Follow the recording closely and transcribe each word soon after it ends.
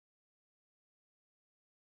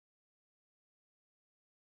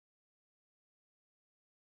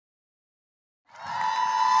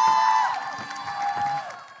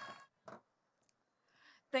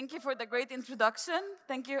Thank you for the great introduction.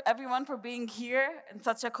 Thank you, everyone, for being here in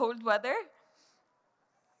such a cold weather.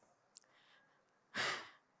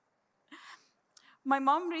 My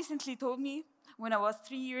mom recently told me when I was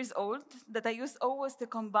 3 years old that I used always to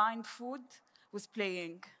combine food with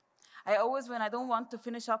playing. I always, when I don't want to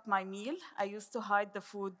finish up my meal, I used to hide the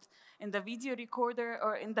food in the video recorder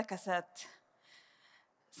or in the cassette.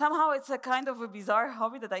 Somehow it's a kind of a bizarre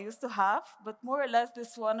hobby that I used to have, but more or less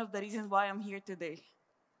this is one of the reasons why I'm here today.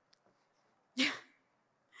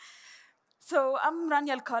 So I'm Rania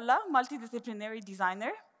El Kalla, multidisciplinary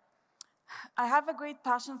designer. I have a great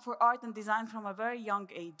passion for art and design from a very young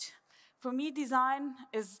age. For me, design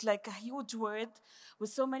is like a huge word with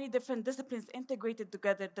so many different disciplines integrated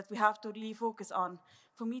together that we have to really focus on.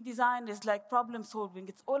 For me, design is like problem solving.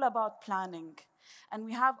 It's all about planning. And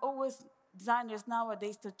we have always designers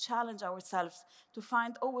nowadays to challenge ourselves, to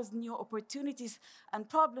find always new opportunities and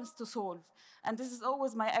problems to solve. And this is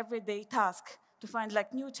always my everyday task, to find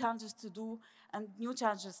like new challenges to do and new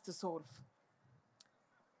challenges to solve.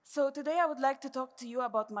 So today I would like to talk to you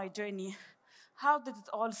about my journey. How did it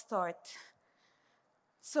all start?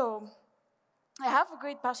 So I have a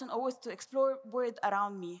great passion always to explore world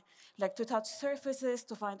around me, like to touch surfaces,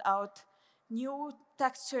 to find out new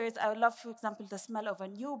textures. I love, for example, the smell of a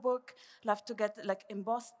new book. Love to get like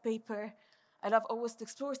embossed paper. I love always to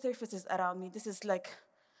explore surfaces around me. This is like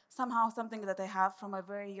somehow something that I have from a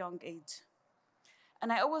very young age.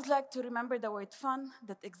 And I always like to remember the word fun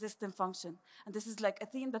that exists in function. And this is like a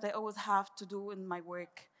theme that I always have to do in my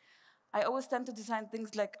work. I always tend to design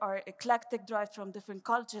things like are eclectic, derived from different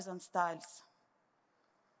cultures and styles.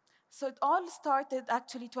 So it all started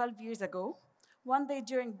actually 12 years ago. One day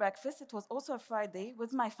during breakfast, it was also a Friday,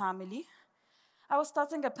 with my family. I was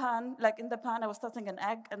tossing a pan, like in the pan, I was tossing an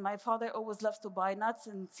egg, and my father always loves to buy nuts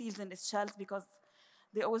and seeds in its shells because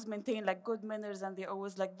they always maintain like good minerals and they're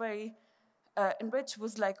always like very enriched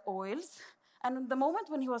with like oils. And the moment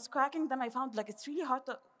when he was cracking them, I found like it's really hard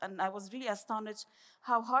to, and I was really astonished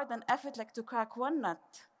how hard and effort like to crack one nut.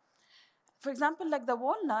 For example, like the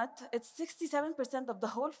walnut, it's 67% of the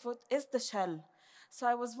whole fruit is the shell. So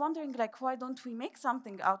I was wondering like why don't we make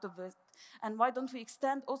something out of it? And why don't we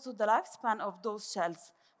extend also the lifespan of those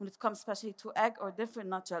shells when it comes especially to egg or different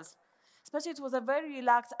nut shells? Especially it was a very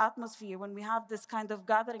relaxed atmosphere when we have this kind of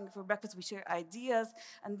gathering for breakfast, we share ideas,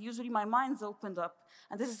 and usually my mind's opened up.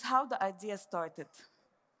 And this is how the idea started.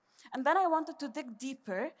 And then I wanted to dig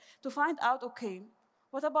deeper to find out, okay,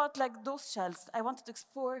 what about like those shells? I wanted to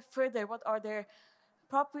explore further what are their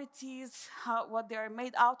properties, what they are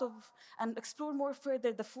made out of, and explore more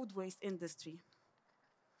further the food waste industry.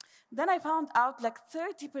 Then I found out like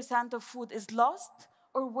 30% of food is lost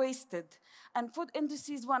or wasted. And food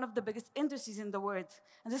industry is one of the biggest industries in the world.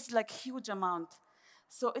 And this is like huge amount.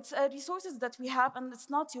 So it's resources that we have and it's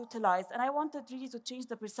not utilized. And I wanted really to change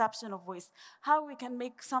the perception of waste, how we can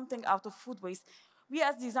make something out of food waste. We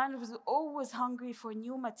as designers are always hungry for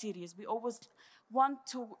new materials. We always want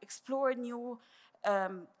to explore new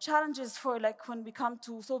challenges for like when we come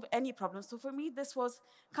to solve any problem. So for me, this was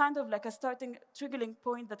kind of like a starting triggering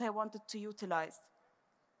point that I wanted to utilize.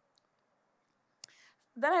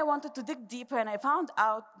 Then I wanted to dig deeper, and I found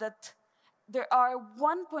out that there are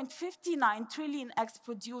 1.59 trillion eggs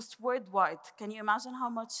produced worldwide. Can you imagine how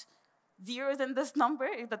much zeros in this number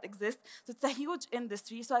that exists? So it's a huge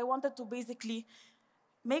industry. So I wanted to basically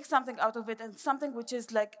make something out of it, and something which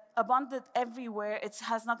is like abundant everywhere. It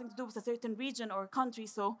has nothing to do with a certain region or country,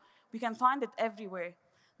 so we can find it everywhere.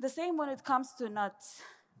 The same when it comes to nuts.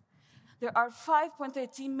 There are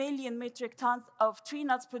 5.13 million metric tons of tree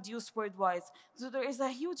nuts produced worldwide. So there is a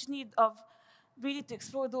huge need of really to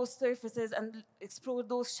explore those surfaces and explore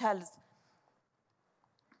those shells.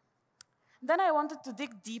 Then I wanted to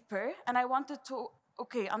dig deeper, and I wanted to,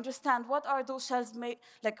 okay, understand what are those shells made,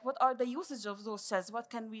 like what are the usage of those shells, what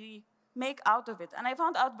can we make out of it? And I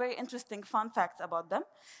found out very interesting fun facts about them,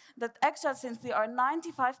 that eggshells, since they are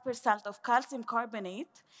 95% of calcium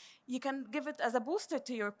carbonate, you can give it as a booster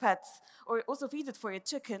to your pets, or also feed it for your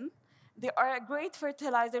chicken. They are a great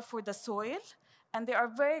fertilizer for the soil, and they are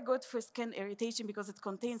very good for skin irritation because it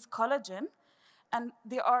contains collagen, and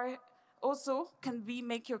they are also can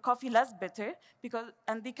make your coffee less bitter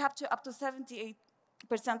and they capture up to 78%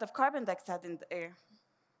 of carbon dioxide in the air.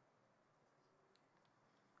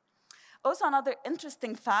 Also, another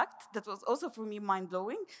interesting fact that was also for me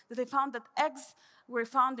mind-blowing, that I found that eggs were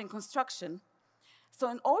found in construction. So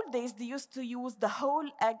in old days, they used to use the whole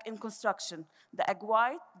egg in construction, the egg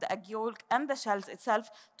white, the egg yolk, and the shells itself,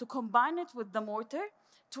 to combine it with the mortar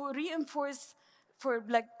to reinforce for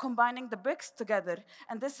like combining the bricks together.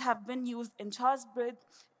 And this have been used in Charles Bridge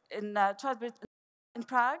in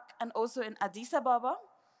Prague, and also in Addis Ababa,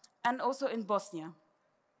 and also in Bosnia.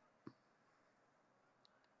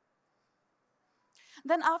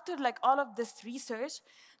 Then after like all of this research,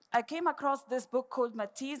 I came across this book called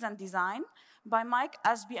Materials and Design by Mike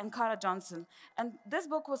Ashby and Cara Johnson. And this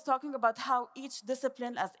book was talking about how each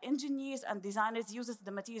discipline as engineers and designers uses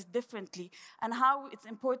the materials differently, and how it's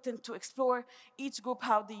important to explore each group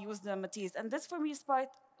how they use the materials. And this for me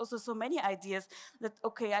sparked also so many ideas that,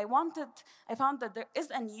 okay, I found that there is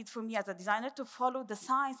a need for me as a designer to follow the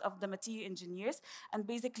science of the material engineers and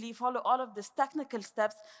basically follow all of these technical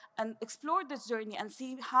steps and explore this journey and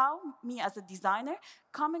see how me as a designer,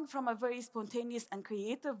 coming from a very spontaneous and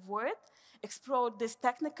creative world, explore these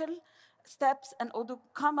technical steps and also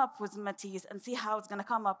come up with materials and see how it's going to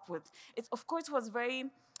come up with. It, of course, was very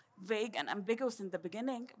vague and ambiguous in the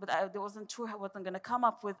beginning, but I wasn't sure what I'm going to come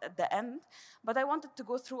up with at the end. But I wanted to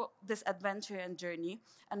go through this adventure and journey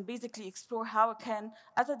and basically explore how I can,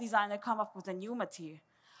 as a designer, come up with a new material.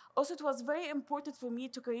 Also, it was very important for me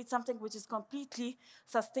to create something which is completely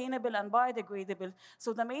sustainable and biodegradable.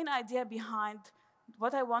 So the main idea behind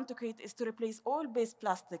what I want to create is to replace all base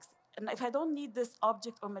plastics. And if I don't need this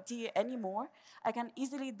object or material anymore, I can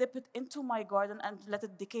easily dip it into my garden and let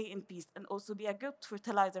it decay in peace and also be a good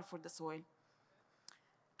fertilizer for the soil.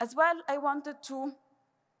 As well, I wanted to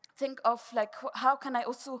think of like how can I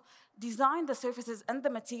also design the surfaces and the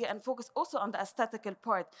material and focus also on the aesthetical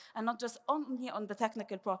part and not just only on the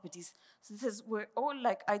technical properties. So this were all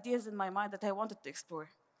like ideas in my mind that I wanted to explore.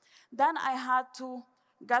 Then I had to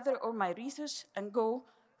gather all my research and go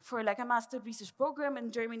for like a master research program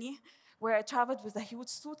in Germany, where I traveled with a huge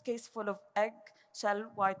suitcase full of egg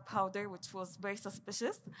shell white powder, which was very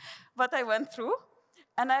suspicious, but I went through.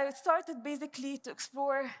 And I started basically to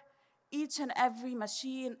explore each and every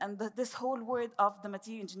machine and this whole world of the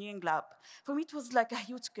material engineering lab. For me, it was like a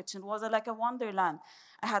huge kitchen. It was like a wonderland.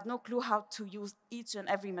 I had no clue how to use each and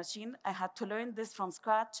every machine. I had to learn this from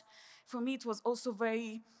scratch. For me, it was also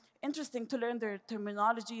very interesting to learn their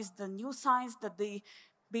terminologies, the new science that they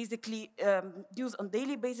basically use on a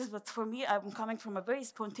daily basis. But for me, I'm coming from a very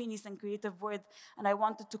spontaneous and creative world, and I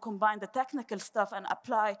wanted to combine the technical stuff and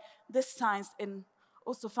apply this science in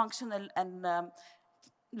also functional and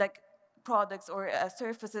like products or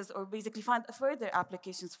surfaces, or basically find further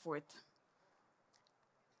applications for it.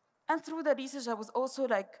 And through the research, I was also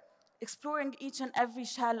like exploring each and every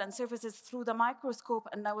shell and surfaces through the microscope,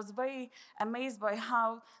 and I was very amazed by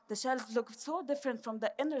how the shells look so different from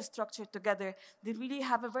the inner structure together. They really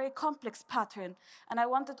have a very complex pattern, and I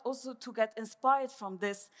wanted also to get inspired from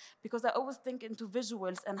this, because I always think into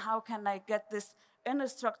visuals and how can I get this inner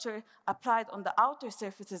structure applied on the outer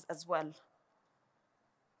surfaces as well.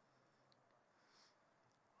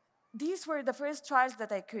 These were the first trials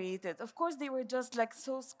that I created. Of course, they were just like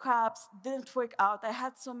so scraps, didn't work out. I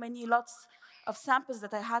had so many lots of samples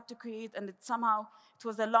that I had to create, and it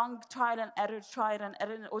was a long trial and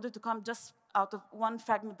error in order to come just out of one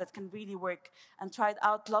fragment that can really work, and tried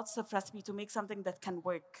out lots of recipes to make something that can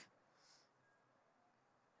work.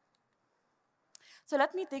 So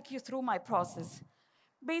let me take you through my process.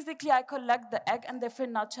 Basically, I collect the egg and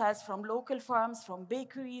different nutshells from local farms, from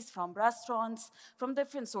bakeries, from restaurants, from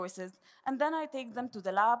different sources. And then I take them to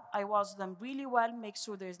the lab. I wash them really well, make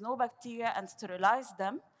sure there's no bacteria, and sterilize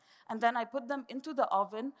them. And then I put them into the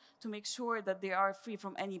oven to make sure that they are free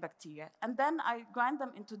from any bacteria. And then I grind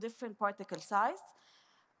them into different particle size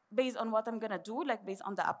based on what I'm going to do, like based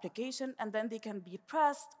on the application. And then they can be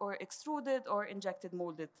pressed or extruded or injected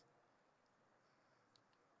molded.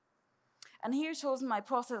 And here shows my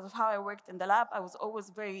process of how I worked in the lab. I was always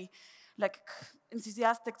very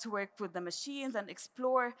enthusiastic to work with the machines and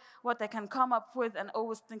explore what I can come up with, and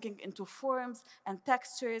always thinking into forms and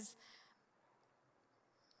textures.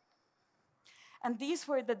 And these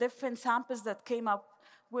were the different samples that came up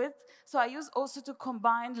with. So I used also to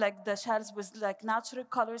combine the shells with natural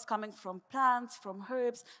colors coming from plants, from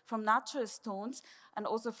herbs, from natural stones, and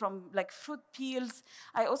also from fruit peels.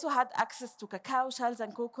 I also had access to cacao shells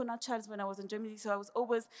and coconut shells when I was in Germany, so I was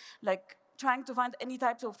always trying to find any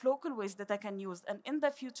types of local waste that I can use. And in the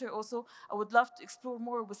future also, I would love to explore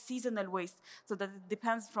more with seasonal waste, so that it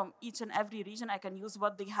depends from each and every region. I can use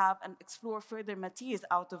what they have and explore further materials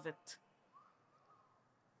out of it.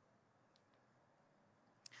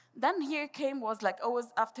 Then here was always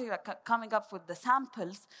after coming up with the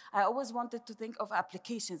samples, I always wanted to think of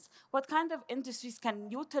applications. What kind of industries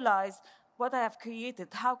can utilize what I have created?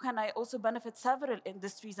 How can I also benefit several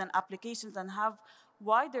industries and applications and have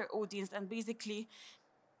wider audience and basically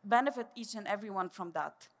benefit each and everyone from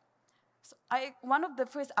that? So one of the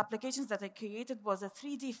first applications that I created was a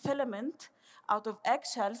 3D filament out of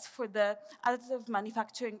eggshells for the additive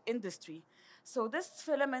manufacturing industry. So this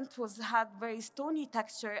filament had very stony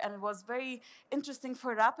texture and was very interesting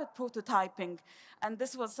for rapid prototyping. And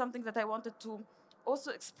this was something that I wanted to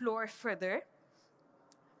also explore further.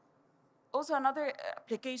 Also, another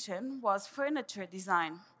application was furniture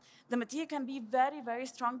design. The material can be very, very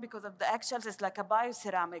strong because of the eggshells. It's like a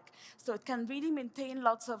bioceramic. So it can really maintain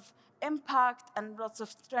lots of impact and lots of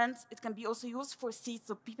strength. It can be also used for seats,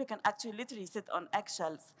 so people can actually literally sit on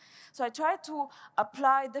eggshells. So I tried to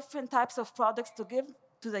apply different types of products to give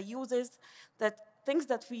to the users that things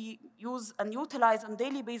that we use and utilize on a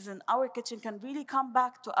daily basis in our kitchen can really come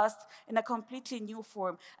back to us in a completely new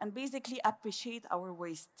form and basically appreciate our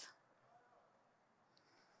waste.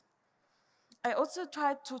 I also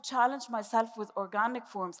tried to challenge myself with organic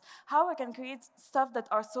forms, how I can create stuff that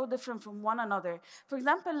are so different from one another. For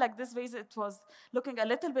example, like this vase, it was looking a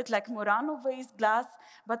little bit like Murano vase glass,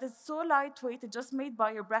 but it's so lightweight, it's just made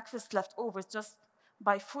by your breakfast leftovers, just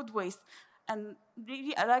by food waste. And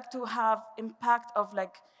really, I like to have impact of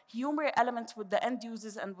like humor elements with the end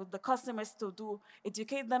users and with the customers to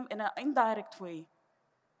educate them in an indirect way.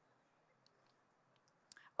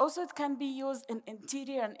 Also, it can be used in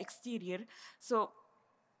interior and exterior. So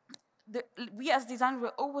we as designers,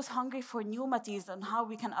 we're always hungry for new materials and how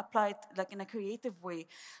we can apply it like in a creative way.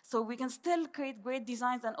 So we can still create great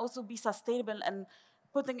designs and also be sustainable and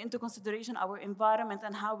putting into consideration our environment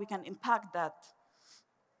and how we can impact that.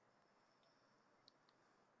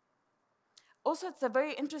 Also, it's a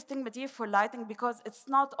very interesting material for lighting because it's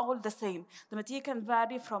not all the same. The material can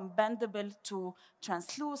vary from bendable to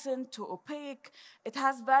translucent to opaque. It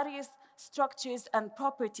has various structures and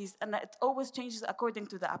properties, and it always changes according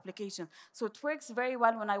to the application. So it works very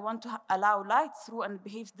well when I want to allow light through, and it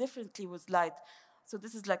behaves differently with light. So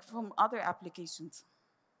this is like from other applications.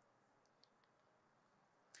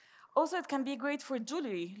 Also, it can be great for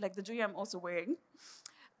jewelry, like the jewelry I'm also wearing.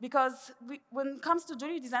 Because when it comes to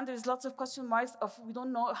jewelry design, there's lots of question marks of we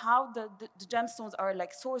don't know how the gemstones are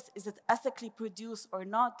like sourced. Is it ethically produced or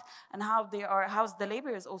not? And how's the labor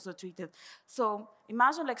is also treated. So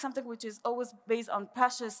imagine like something which is always based on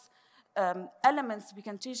precious elements. We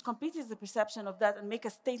can change completely the perception of that and make a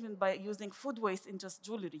statement by using food waste in just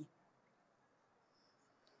jewelry.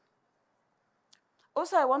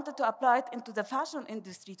 Also, I wanted to apply it into the fashion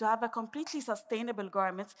industry to have a completely sustainable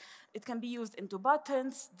garment. It can be used into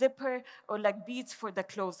buttons, zipper, or like beads for the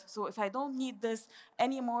clothes. So if I don't need this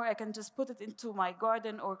anymore, I can just put it into my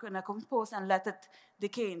garden or in a compost and let it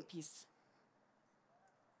decay in peace.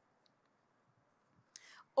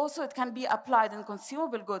 Also, it can be applied in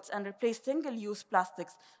consumable goods and replace single-use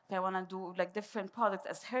plastics if I want to do like different products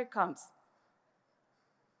as hair combs.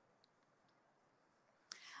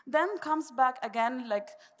 Then comes back again like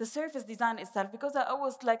the surface design itself, because I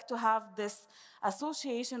always like to have this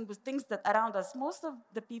association with things that around us. Most of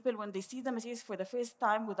the people, when they see the materials for the first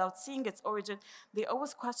time without seeing its origin, they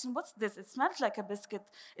always question, what's this? It smells like a biscuit.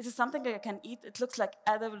 Is it something I can eat? It looks like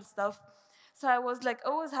edible stuff. So I was like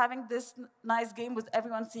always having this nice game with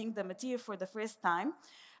everyone seeing the material for the first time.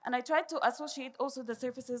 And I tried to associate also the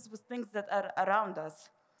surfaces with things that are around us.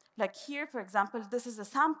 Like here, for example, this is a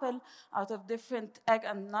sample out of different egg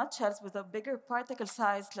and nut shells with a bigger particle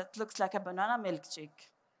size that looks like a banana milkshake.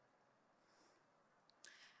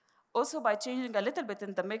 Also, by changing a little bit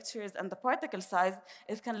in the mixtures and the particle size,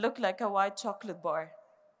 it can look like a white chocolate bar.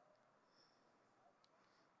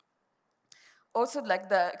 Also, like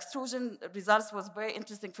the extrusion results was very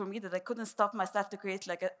interesting for me that I couldn't stop myself to create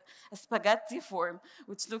like a spaghetti form,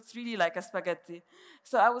 which looks really like a spaghetti.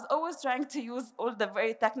 So I was always trying to use all the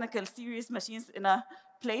very technical, serious machines in a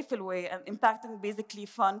playful way and impacting basically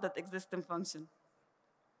fun that exists in function.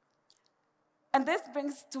 And this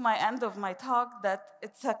brings to my end of my talk that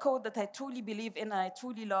it's a quote that I truly believe in and I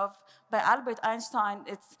truly love by Albert Einstein.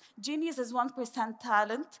 It's genius is 1%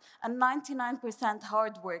 talent and 99%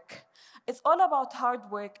 hard work. It's all about hard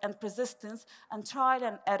work and persistence and trial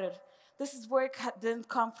and error. This work didn't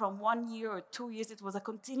come from 1 year or 2 years. It was a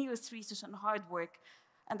continuous research and hard work.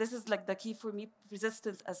 And this is like the key for me,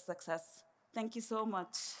 persistence as success. Thank you so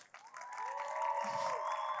much.